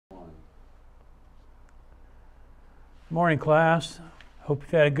Morning, class. Hope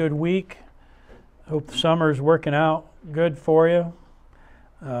you've had a good week. Hope the summer is working out good for you.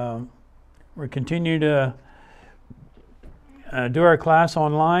 We're continuing to do our class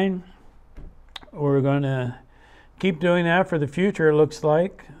online. We're going to keep doing that for the future, it looks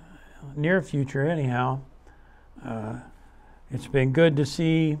like. Near future, anyhow. It's been good to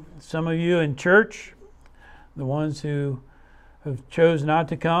see some of you in church. The ones who have chose not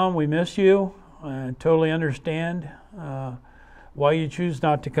to come, we miss you. I totally understand why you choose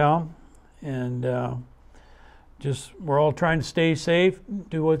not to come, and we're all trying to stay safe,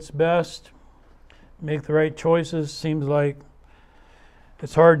 do what's best, make the right choices. Seems like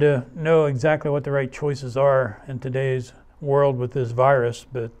it's hard to know exactly what the right choices are in today's world with this virus,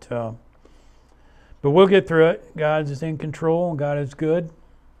 but we'll get through it. God is in control. God is good.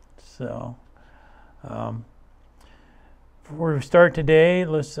 So before we start today,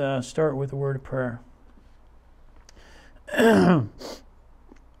 let's start with a word of prayer.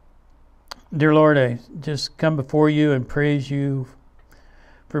 Dear Lord, I just come before you and praise you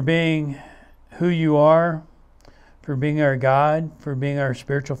for being who you are, for being our God, for being our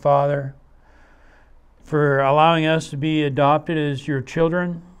spiritual Father, for allowing us to be adopted as your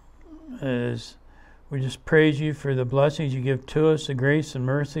children. As we just praise you for the blessings you give to us, the grace and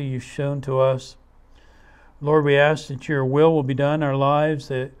mercy you've shown to us. Lord, we ask that your will be done in our lives,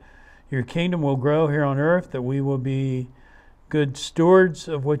 that your kingdom will grow here on earth, that we will be good stewards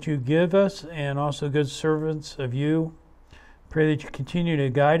of what you give us and also good servants of you. Pray that you continue to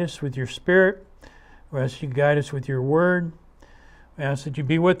guide us with your Spirit. We ask you to guide us with your word. We ask that you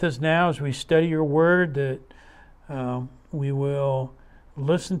be with us now as we study your word, that we will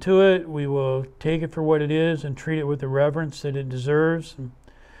listen to it, we will take it for what it is and treat it with the reverence that it deserves.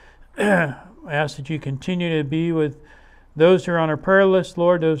 I ask that you continue to be with those who are on our prayer list,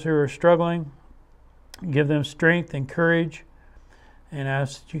 Lord, those who are struggling. Give them strength and courage, and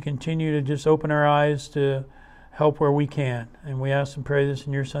ask that you continue to just open our eyes to help where we can. And we ask and pray this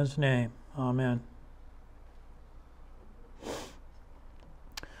in your Son's name. Amen.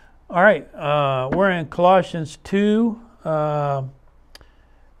 All right, we're in Colossians 2,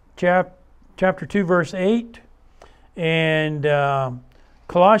 chapter 2, verse 8. And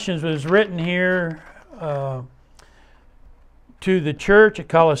Colossians was written here to the church at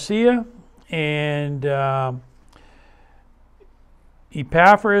Colossae, and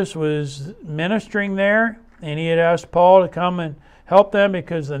Epaphras was ministering there, and he had asked Paul to come and help them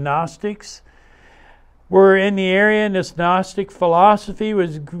because the Gnostics were in the area, and this Gnostic philosophy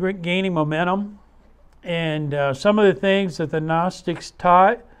was gaining momentum. And some of the things that the Gnostics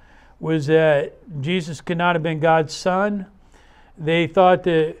taught was that Jesus could not have been God's son. They thought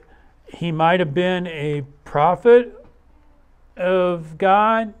that he might have been a prophet of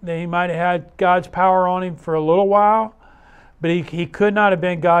God, that he might have had God's power on him for a little while, but he could not have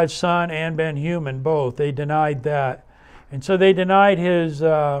been God's son and been human, both. They denied that. And so they denied his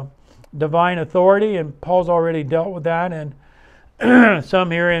divine authority, and Paul's already dealt with that and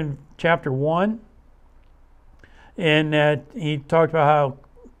some here in chapter 1. And that he talked about how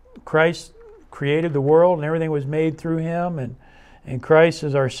Christ created the world and everything was made through him, and Christ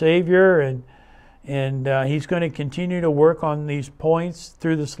is our Savior, and he's going to continue to work on these points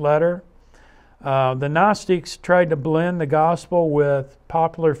through this letter. The Gnostics tried to blend the gospel with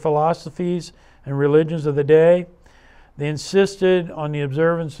popular philosophies and religions of the day. They insisted on the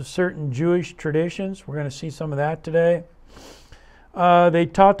observance of certain Jewish traditions. We're going to see some of that today. They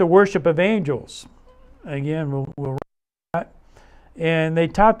taught the worship of angels. Again, we'll read that. And they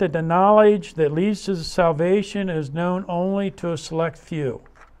taught that the knowledge that leads to salvation is known only to a select few.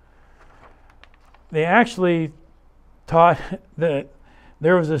 They actually taught that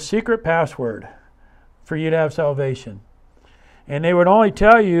there was a secret password for you to have salvation. And they would only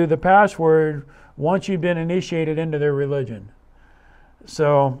tell you the password once you've been initiated into their religion.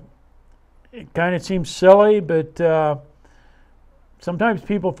 So it kind of seems silly, but sometimes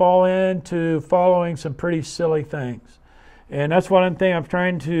people fall into following some pretty silly things. And that's one thing I'm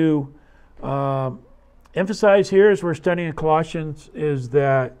trying to emphasize here as we're studying Colossians, is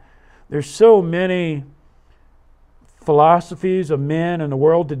that there's so many philosophies of men in the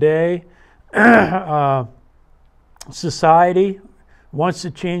world today. Society wants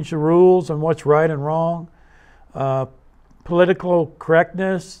to change the rules on what's right and wrong. Political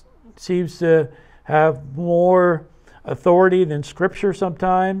correctness seems to have more authority than Scripture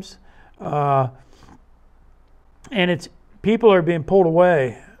sometimes. And people are being pulled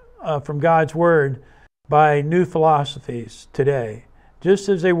away from God's Word by new philosophies today, just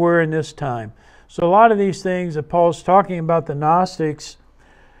as they were in this time. So a lot of these things that Paul's talking about, the Gnostics,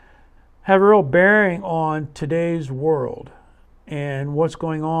 have a real bearing on today's world and what's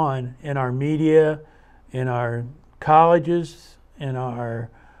going on in our media, in our colleges, in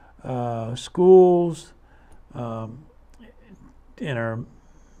our schools, in our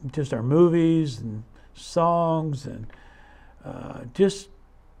movies and songs and just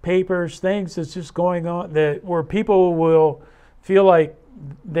papers, things that's just going on that where people will feel like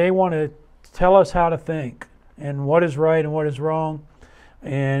they want to tell us how to think and what is right and what is wrong,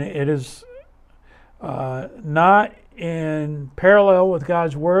 and it is not in parallel with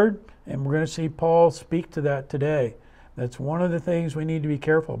God's Word, and we're going to see Paul speak to that today. That's one of the things we need to be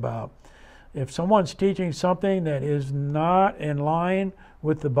careful about. If someone's teaching something that is not in line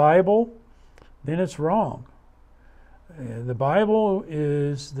with the Bible, then it's wrong. The Bible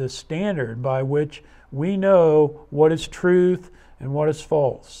is the standard by which we know what is truth and what is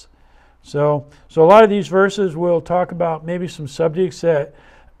false. So a lot of these verses will talk about maybe some subjects that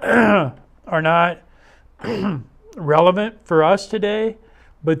are not relevant for us today,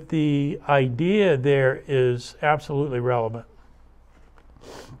 but the idea there is absolutely relevant.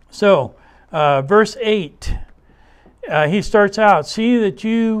 So, verse 8, he starts out, see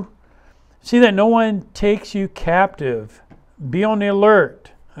that no one takes you captive. Be on the alert,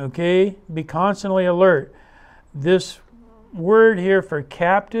 okay? Be constantly alert. This word here for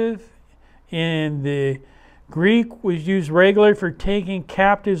captive in the Greek was used regularly for taking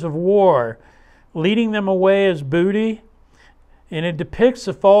captives of war, leading them away as booty, and it depicts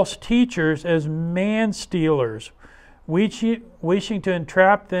the false teachers as man-stealers, wishing to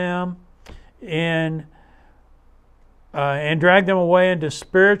entrap them and drag them away into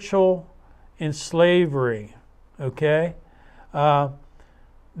spiritual enslavery. Okay?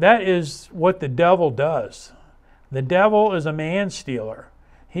 That is what the devil does. The devil is a man-stealer.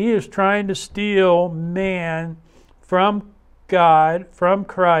 He is trying to steal man from God, from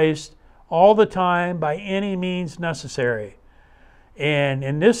Christ, all the time by any means necessary. And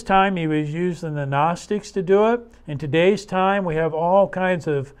in this time, he was using the Gnostics to do it. In today's time, we have all kinds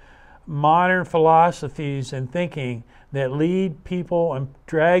of modern philosophies and thinking that lead people and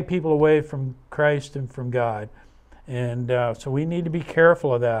drag people away from Christ and from God. And so we need to be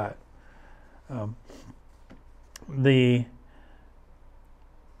careful of that. The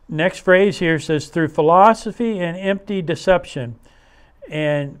next phrase here says, through philosophy and empty deception.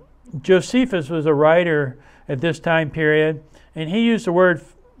 And Josephus was a writer at this time period, and he used the word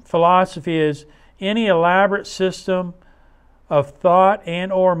philosophy as any elaborate system of thought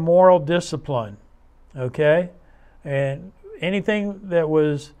and or moral discipline. Okay? And anything that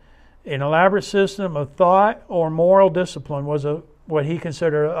was an elaborate system of thought or moral discipline was what he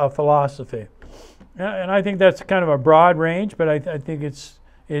considered a philosophy. And I think that's kind of a broad range, but I think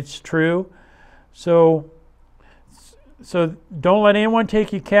it's true. So don't let anyone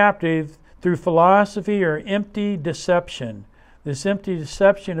take you captive through philosophy or empty deception. This empty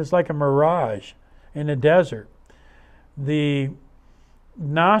deception is like a mirage in the desert. The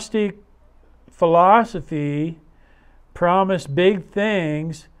Gnostic philosophy promised big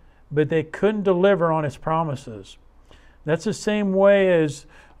things, but they couldn't deliver on its promises. That's the same way as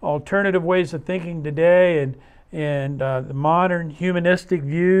alternative ways of thinking today, and the modern humanistic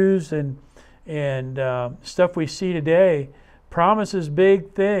views and stuff we see today promises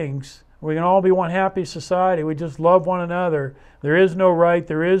big things. We can all be one happy society. We just love one another. There is no right.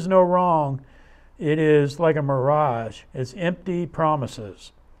 There is no wrong. It is like a mirage. It's empty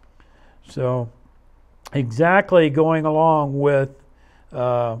promises. So exactly going along with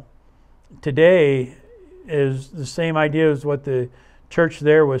today is the same idea as what the church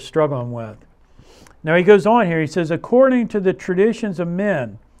there was struggling with. Now he goes on here. He says, according to the traditions of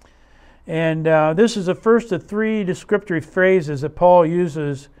men. And this is the first of three descriptive phrases that Paul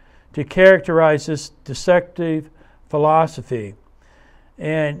uses to characterize this deceptive philosophy.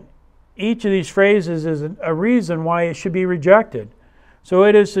 And each of these phrases is a reason why it should be rejected. So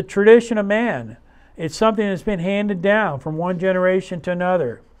it is the tradition of man. It's something that's been handed down from one generation to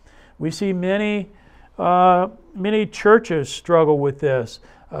another. We see many churches struggle with this,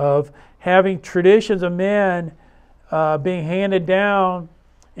 of having traditions of men being handed down,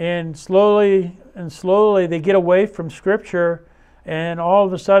 and slowly they get away from Scripture, and all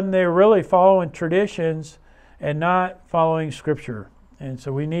of a sudden they're really following traditions and not following Scripture. And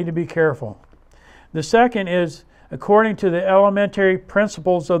so we need to be careful. The second is according to the elementary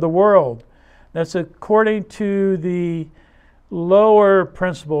principles of the world. That's according to the lower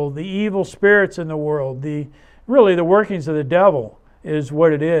principle, the evil spirits in the world, really the workings of the devil is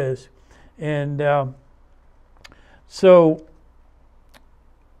what it is. And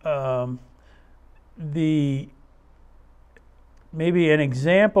the maybe an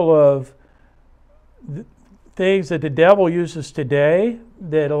example of things that the devil uses today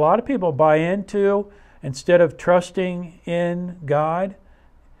that a lot of people buy into instead of trusting in God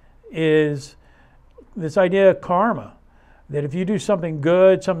is this idea of karma. That if you do something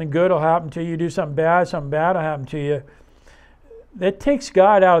good will happen to you. You do something bad will happen to you. That takes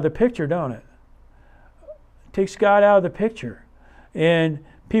God out of the picture, don't it? It takes God out of the picture. And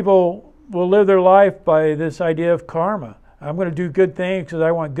people will live their life by this idea of karma. I'm going to do good things because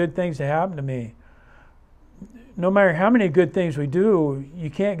I want good things to happen to me. No matter how many good things we do, you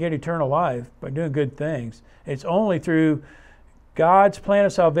can't get eternal life by doing good things. It's only through God's plan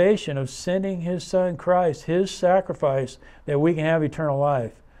of salvation, of sending His Son Christ, His sacrifice, that we can have eternal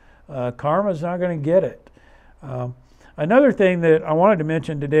life. Karma is not going to get it. Another thing that I wanted to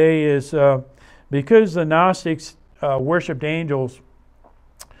mention today is because the Gnostics worshipped angels,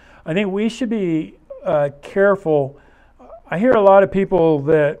 I think we should be careful. I hear a lot of people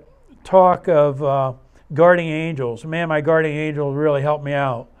that talk of guardian angels. Man, my guardian angel really helped me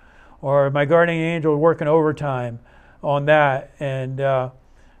out. Or my guardian angel working overtime on that. And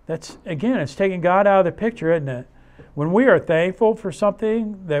that's, again, it's taking God out of the picture, isn't it? When we are thankful for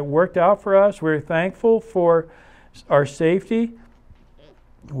something that worked out for us, we're thankful for our safety,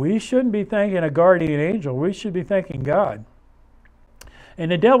 we shouldn't be thanking a guardian angel. We should be thanking God.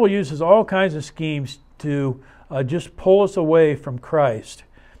 And the devil uses all kinds of schemes to just pull us away from Christ.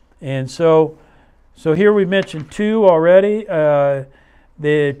 And so here we mentioned two already.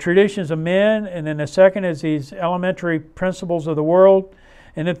 The traditions of men, and then the second is these elementary principles of the world.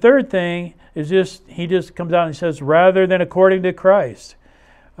 And the third thing is he just comes out and says, rather than according to Christ.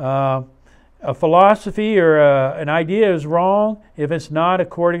 A philosophy or an idea is wrong if it's not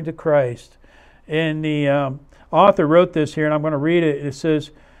according to Christ. And the author wrote this here, and I'm going to read it. It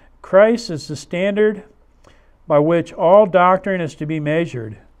says, Christ is the standard by which all doctrine is to be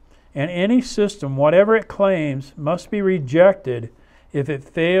measured, and any system, whatever it claims, must be rejected if it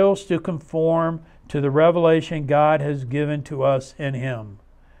fails to conform to the revelation God has given to us in Him.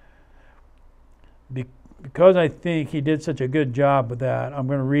 Because I think he did such a good job with that, I'm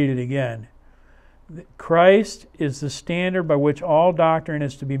going to read it again. Christ is the standard by which all doctrine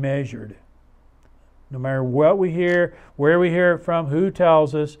is to be measured. No matter what we hear, where we hear it from, who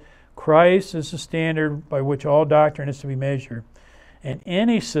tells us, Christ is the standard by which all doctrine is to be measured. And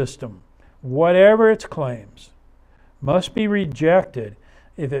any system, whatever its claims, must be rejected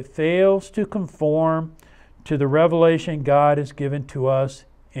if it fails to conform to the revelation God has given to us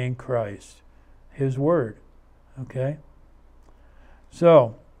in Christ, His Word. Okay?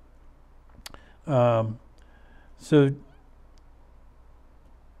 So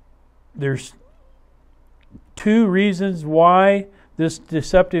there's two reasons why this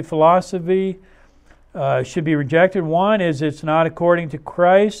deceptive philosophy should be rejected. One is it's not according to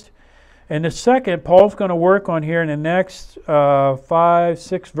Christ. And the second, Paul's going to work on here in the next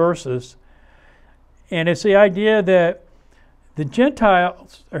 5-6 verses. And it's the idea that the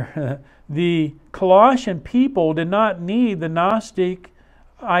Gentiles, the Colossian people, did not need the Gnostic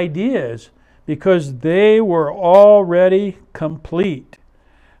ideas because they were already complete.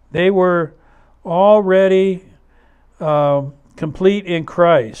 They were already complete in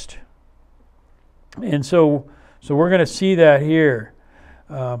Christ. And so we're going to see that here.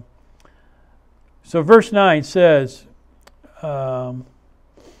 So verse 9 says, for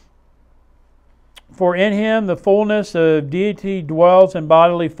in Him the fullness of deity dwells in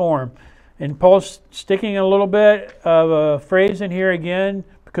bodily form. And Paul's sticking a little bit of a phrase in here again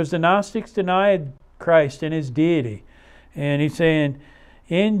because the Gnostics denied Christ and His deity. And he's saying,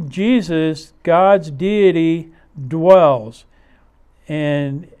 in Jesus, God's deity dwells.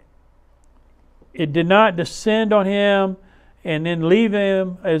 And it did not descend on Him and then leave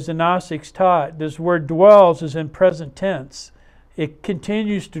Him as the Gnostics taught. This word dwells is in present tense. It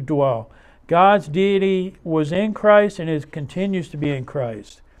continues to dwell. God's deity was in Christ and it continues to be in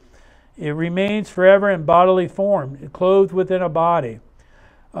Christ. It remains forever in bodily form, clothed within a body.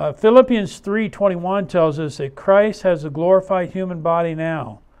 Philippians 3:21 tells us that Christ has a glorified human body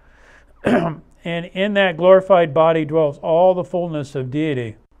now. And in that glorified body dwells all the fullness of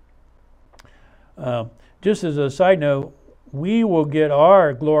deity. Just as a side note, we will get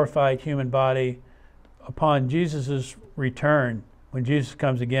our glorified human body upon Jesus' return, when Jesus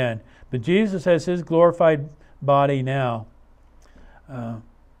comes again. But Jesus has His glorified body now.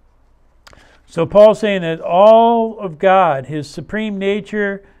 So Paul's saying that all of God, His supreme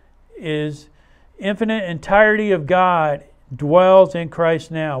nature, is infinite entirety of God, dwells in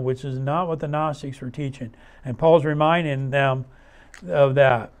Christ now, which is not what the Gnostics were teaching. And Paul's reminding them of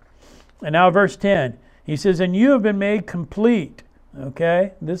that. And now verse 10. He says, and you have been made complete.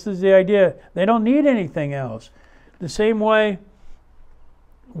 Okay? This is the idea. They don't need anything else. The same way,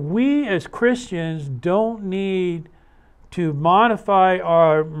 we as Christians don't need to modify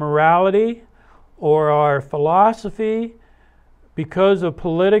our morality or our philosophy because of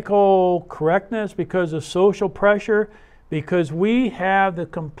political correctness, because of social pressure, because we have the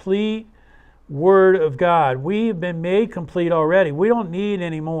complete Word of God. We've been made complete already. We don't need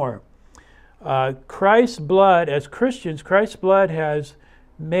any more. Christ's blood, as Christians, Christ's blood has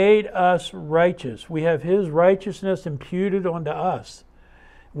made us righteous. We have His righteousness imputed onto us.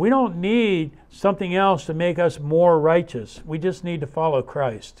 We don't need something else to make us more righteous. We just need to follow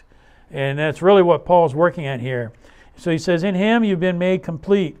Christ. And that's really what Paul's working at here. So he says, in Him you've been made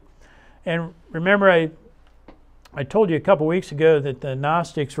complete. And remember, I told you a couple weeks ago that the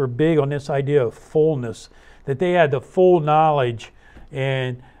Gnostics were big on this idea of fullness, that they had the full knowledge,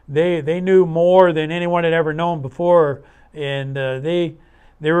 and they knew more than anyone had ever known before, and they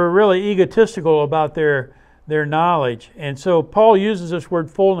were really egotistical about their knowledge. And so Paul uses this word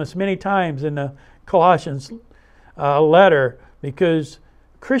fullness many times in the Colossians letter, because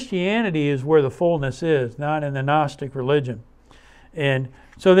Christianity is where the fullness is, not in the Gnostic religion. And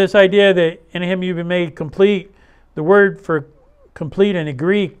so this idea that in Him you've been made complete, the word for complete in the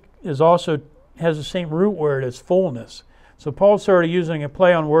Greek is also has the same root word as fullness. So Paul's sort of using a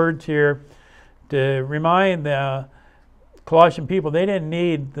play on words here to remind the Colossian people they didn't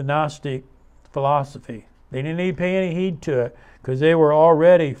need the Gnostic philosophy. They didn't need to pay any heed to it because they were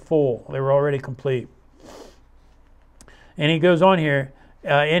already full. They were already complete. And he goes on here,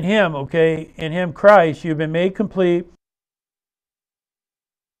 in Him, okay, in Him, Christ, you've been made complete.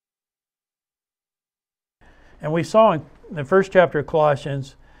 And we saw in the first chapter of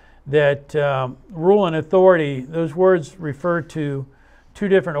Colossians that rule and authority, those words refer to two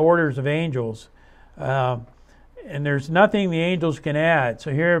different orders of angels. And there's nothing the angels can add.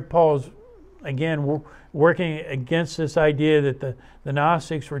 So here Paul's, again, working against this idea that the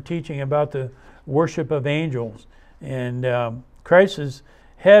Gnostics were teaching about the worship of angels. And Christ is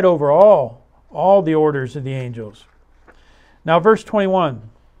head over all the orders of the angels. Now verse 21.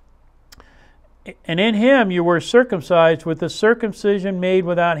 And in Him you were circumcised with the circumcision made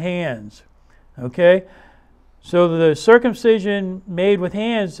without hands. Okay? So the circumcision made with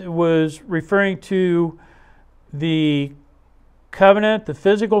hands was referring to the covenant, the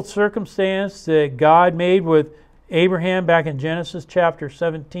physical circumstance that God made with Abraham back in Genesis chapter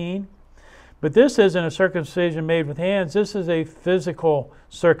 17. But this isn't a circumcision made with hands. This is a physical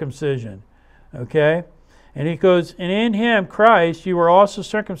circumcision. Okay? And he goes, and in Him, Christ, you were also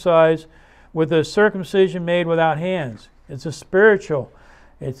circumcised with a circumcision made without hands. It's a spiritual.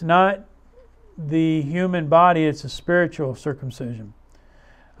 It's not the human body. It's a spiritual circumcision.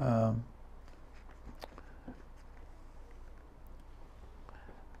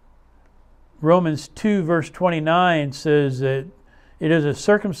 Romans 2 verse 29 says that it is a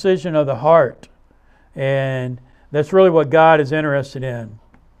circumcision of the heart. And that's really what God is interested in.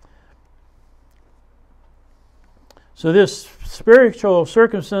 So this spiritual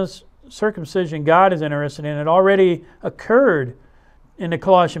circumcision God is interested in, it already occurred in the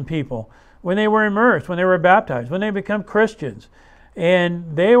Colossian people when they were immersed, when they were baptized, when they become Christians.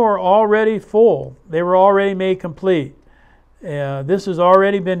 And they were already full. They were already made complete. This has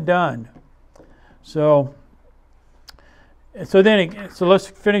already been done. So let's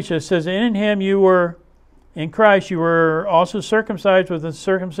finish this. It says, in Him you were, in Christ you were also circumcised with a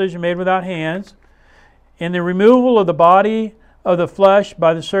circumcision made without hands, in the removal of the body of the flesh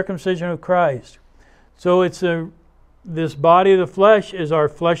by the circumcision of Christ. So this body of the flesh is our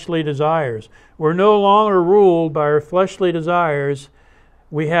fleshly desires. We're no longer ruled by our fleshly desires.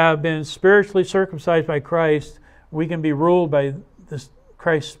 We have been spiritually circumcised by Christ. We can be ruled by this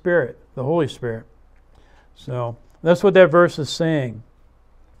Christ's Spirit, the Holy Spirit. So that's what that verse is saying.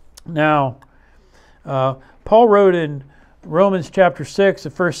 Now, Paul wrote in Romans chapter 6, the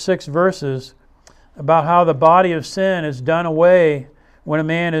first 6 verses, about how the body of sin is done away when a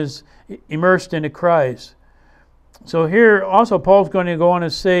man is immersed into Christ. So here also Paul's going to go on to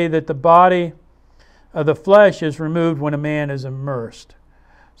say that the body of the flesh is removed when a man is immersed.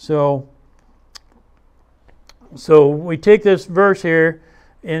 So we take this verse here,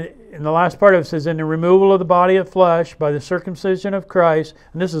 in the last part of it says, in the removal of the body of flesh by the circumcision of Christ.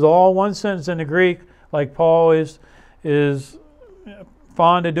 And this is all one sentence in the Greek, like Paul is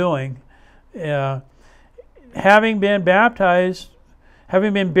fond of doing. Having been baptized,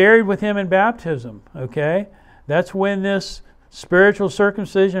 having been buried with Him in baptism. Okay? That's when this spiritual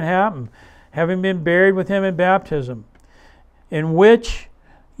circumcision happened. Having been buried with Him in baptism, in which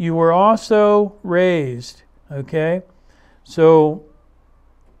you were also raised. Okay? So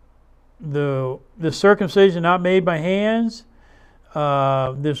the circumcision not made by hands,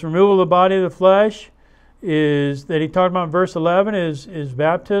 this removal of the body of the flesh is that he talked about in verse 11 is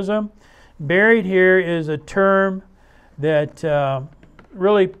baptism. Buried here is a term that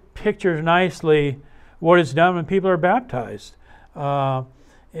really pictures nicely what is done when people are baptized. The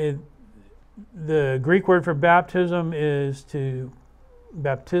Greek word for baptism is to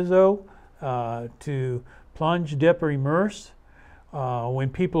baptizo, to plunge, dip, or immerse. When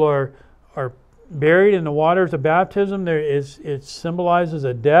people are buried in the waters of baptism, it symbolizes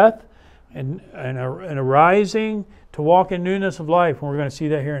a death and a rising to walk in newness of life. And we're going to see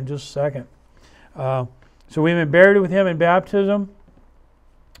that here in just a second. So we've been buried with him in baptism.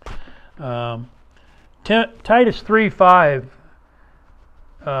 Titus 3:5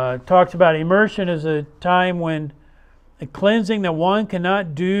 talks about immersion as a time when a cleansing that one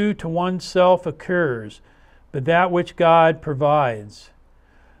cannot do to oneself occurs, but that which God provides.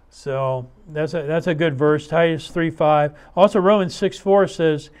 So that's a good verse, Titus 3:5. Also Romans 6:4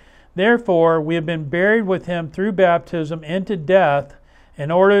 says, therefore we have been buried with him through baptism into death, in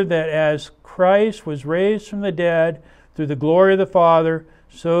order that as Christ was raised from the dead through the glory of the Father,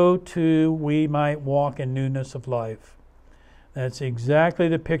 so too we might walk in newness of life. That's exactly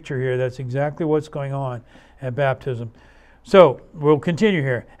the picture here. That's exactly what's going on at baptism. So we'll continue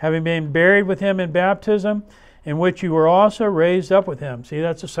here. Having been buried with him in baptism, in which you were also raised up with him. See,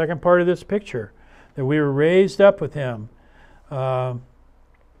 that's the second part of this picture, that we were raised up with him.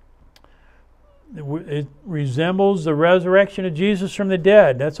 It resembles the resurrection of Jesus from the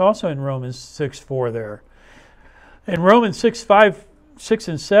dead. That's also in Romans 6:4 there. And Romans 6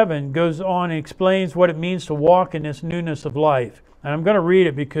 and 7 goes on and explains what it means to walk in this newness of life. And I'm going to read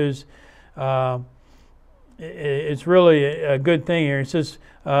it because it's really a good thing here. It says,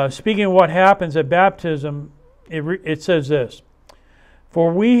 speaking of what happens at baptism, it says this,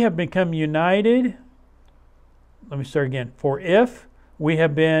 for we have become united. Let me start again. For if we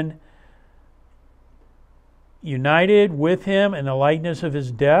have been united with him in the likeness of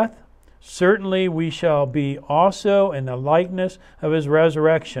his death, certainly we shall be also in the likeness of his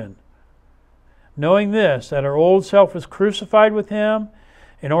resurrection. Knowing this, that our old self was crucified with him,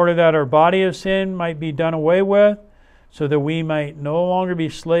 in order that our body of sin might be done away with, so that we might no longer be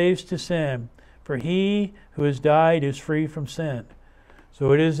slaves to sin. For he who has died is free from sin.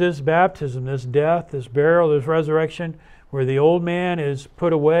 So it is this baptism, this death, this burial, this resurrection, where the old man is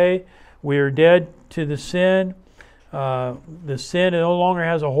put away. We are dead to the sin. The sin no longer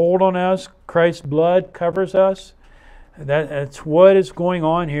has a hold on us. Christ's blood covers us. That's what is going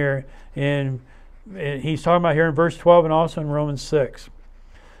on here. And he's talking about here in verse 12 and also in Romans 6.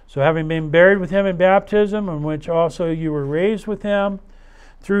 So having been buried with him in baptism, in which also you were raised with him,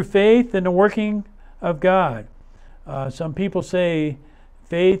 through faith in the working of God. Some people say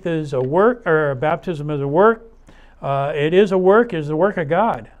faith is a work, or baptism is a work. It is a work. It is the work of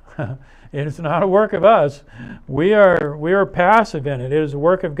God. It is not a work of us. We are passive in it. It is a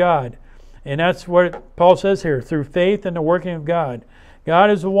work of God. And that's what Paul says here, through faith in the working of God. God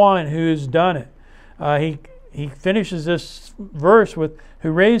is the one who has done it. He finishes this verse with,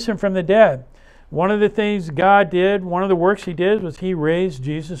 who raised him from the dead. One of the things God did, one of the works he did, was he raised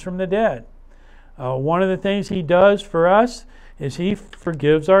Jesus from the dead. One of the things he does for us is he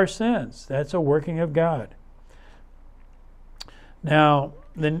forgives our sins. That's a working of God. Now,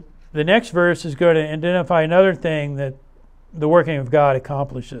 the next verse is going to identify another thing that the working of God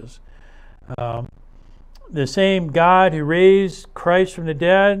accomplishes. The same God who raised Christ from the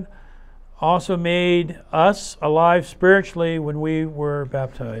dead also made us alive spiritually when we were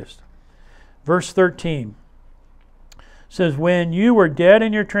baptized. Verse 13 says, when you were dead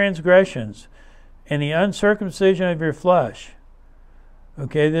in your transgressions and the uncircumcision of your flesh.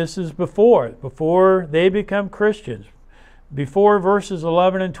 Okay, this is before they become Christians. Before verses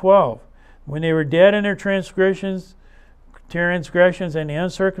 11 and 12. When they were dead in their transgressions and the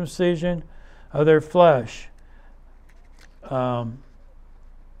uncircumcision of their flesh.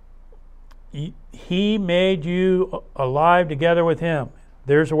 He made you alive together with him.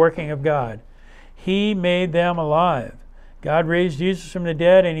 There's a working of God. He made them alive. God raised Jesus from the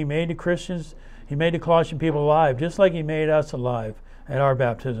dead, and he made the Christians, he made the Colossian people alive, just like he made us alive at our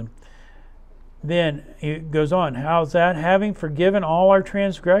baptism. Then he goes on, how's that? Having forgiven all our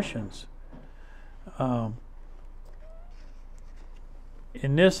transgressions. In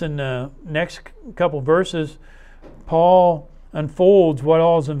the next couple verses, Paul unfolds what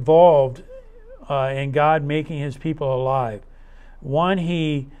all is involved in God making his people alive. One,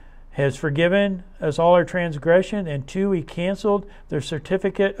 he has forgiven us all our transgression, and 2, he canceled their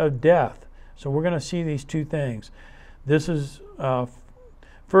certificate of death. So we're going to see these two things. This is,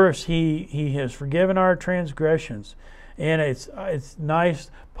 first, he has forgiven our transgressions. And it's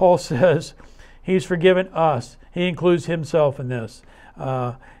nice, Paul says, he's forgiven us. He includes himself in this.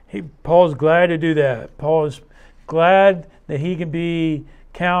 Paul's glad to do that. Paul is glad that he can be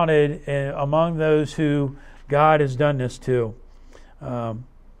counted among those who God has done this to.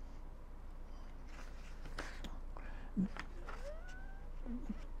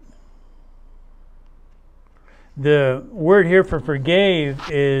 The word here for forgave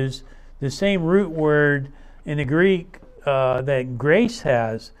is the same root word in the Greek that grace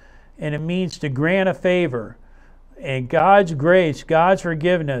has, and it means to grant a favor. And God's grace, God's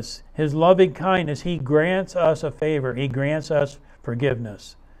forgiveness, His loving kindness, He grants us a favor. He grants us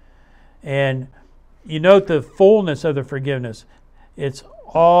forgiveness. And you note the fullness of the forgiveness. It's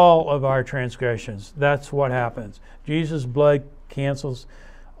all of our transgressions. That's what happens. Jesus' blood cancels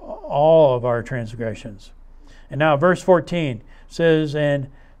all of our transgressions. And now verse 14 says, and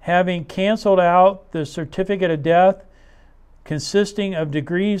having canceled out the certificate of death, consisting of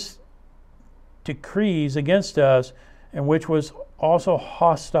decrees against us, and which was also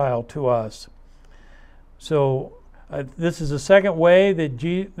hostile to us. So this is the second way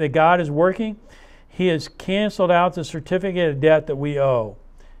that God is working. He has canceled out the certificate of debt that we owe.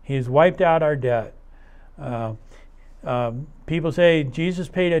 He has wiped out our debt. People say Jesus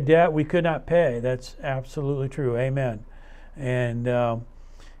paid a debt we could not pay. That's absolutely true. Amen. And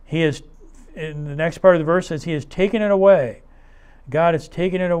He has, in the next part of the verse says, He has taken it away. God has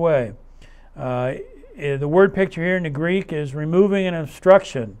taken it away. The word picture here in the Greek is removing an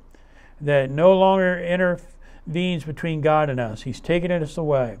obstruction that no longer intervenes between God and us. He's taken it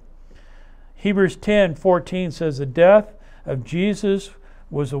away. Hebrews 10:14 says, the death of Jesus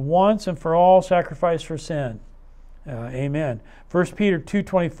was a once and for all sacrifice for sin. Amen. 1 Peter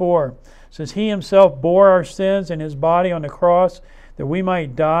 2:24 says, He Himself bore our sins in His body on the cross, that we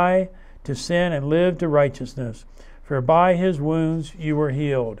might die to sin and live to righteousness. For by His wounds you were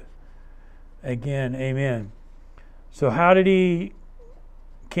healed. Again, amen. So how did He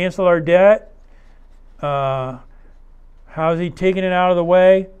cancel our debt? How has He taken it out of the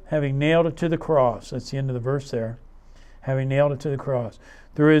way? Having nailed it to the cross. That's the end of the verse there. Having nailed it to the cross.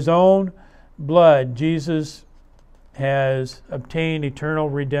 Through His own blood, Jesus has obtained eternal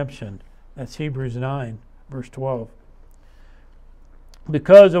redemption. That's Hebrews 9, verse 12.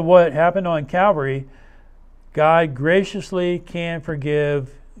 Because of what happened on Calvary, God graciously can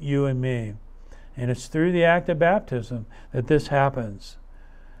forgive you and me. And it's through the act of baptism that this happens.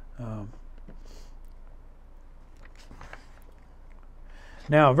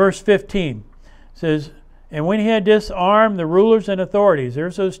 Now, verse 15 says, and when He had disarmed the rulers and authorities,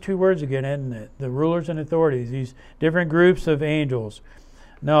 there's those two words again, isn't it? The rulers and authorities, these different groups of angels.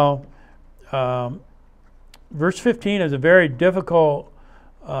 Now, verse 15 is a very difficult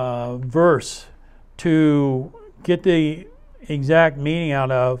verse to get the exact meaning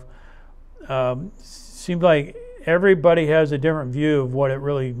out of. Seems like everybody has a different view of what it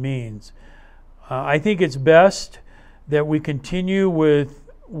really means. I think it's best that we continue with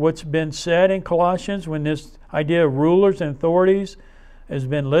what's been said in Colossians when this idea of rulers and authorities has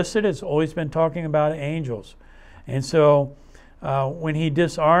been listed. It's always been talking about angels. And so when He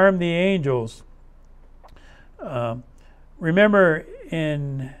disarmed the angels, remember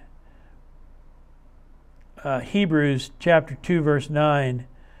in Hebrews chapter 2 verse 9,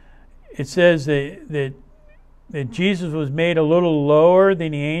 it says that Jesus was made a little lower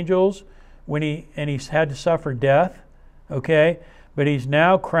than the angels when He had to suffer death. Okay? But He's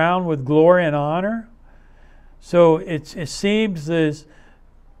now crowned with glory and honor. So it seems that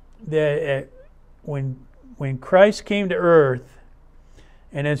when Christ came to earth,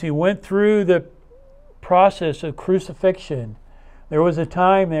 and as He went through the process of crucifixion, there was a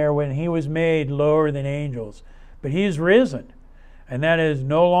time there when He was made lower than angels. But He is risen, and that is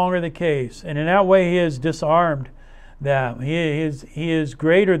no longer the case. And in that way He has disarmed them. He is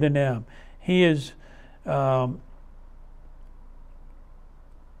greater than them. He is...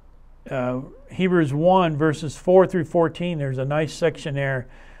 Hebrews 1 verses 4 through 14, there's a nice section there.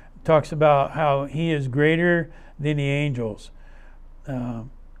 It talks about how He is greater than the angels.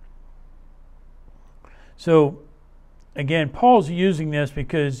 So again, Paul's using this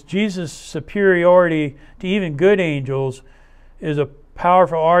because Jesus' superiority to even good angels is a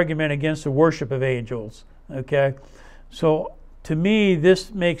powerful argument against the worship of angels. Okay, so to me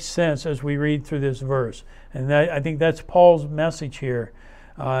this makes sense as we read through this verse, and I think that's Paul's message here.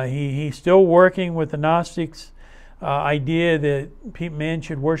 He's still working with the Gnostics idea that men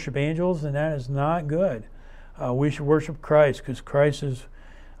should worship angels, and that is not good. We should worship Christ because Christ is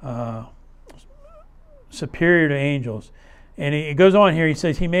superior to angels. And it goes on here, he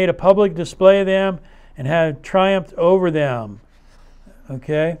says, he made a public display of them and had triumphed over them.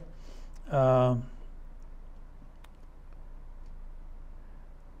 Okay?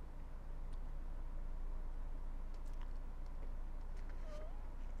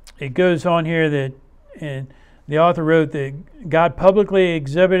 It goes on here that, and the author wrote that God publicly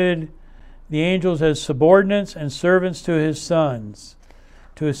exhibited the angels as subordinates and servants to his sons,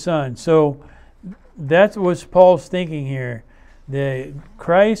 to his son. So that was Paul's thinking here, that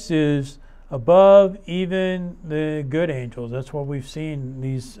Christ is above even the good angels. That's what we've seen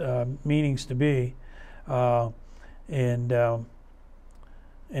these meanings to be, and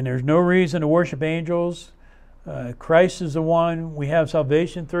there's no reason to worship angels. Christ is the one we have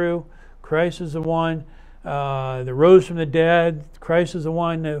salvation through. Christ is the one that rose from the dead. Christ is the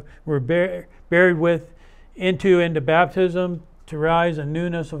one that we're buried with into baptism to rise in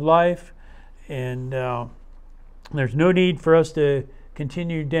newness of life. And there's no need for us to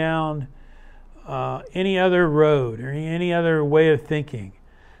continue down any other road or any other way of thinking.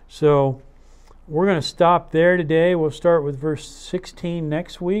 So we're going to stop there today. We'll start with verse 16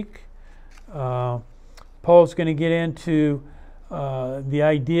 next week. Paul's going to get into the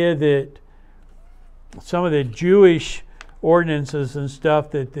idea that some of the Jewish ordinances and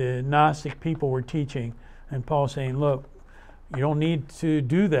stuff that the Gnostic people were teaching. And Paul's saying, look, you don't need to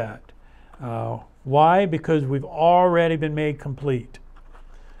do that. Why? Because we've already been made complete.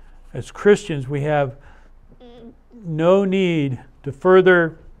 As Christians, we have no need to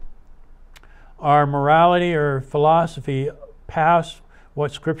further our morality or philosophy past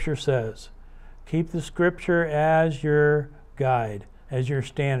what Scripture says. Keep the Scripture as your guide, as your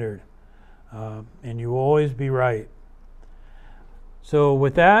standard, and you will always be right. So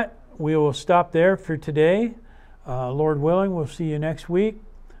with that, we will stop there for today. Lord willing, we'll see you next week.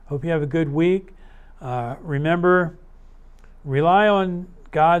 Hope you have a good week. Remember, rely on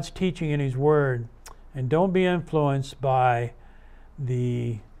God's teaching in His Word, and don't be influenced by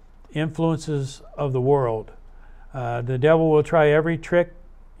the influences of the world. The devil will try every trick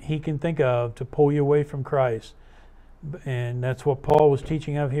he can think of to pull you away from Christ. And that's what Paul was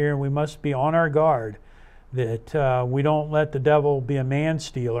teaching of here, and we must be on our guard that we don't let the devil be a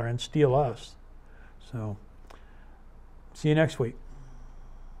man-stealer and steal us. So, see you next week.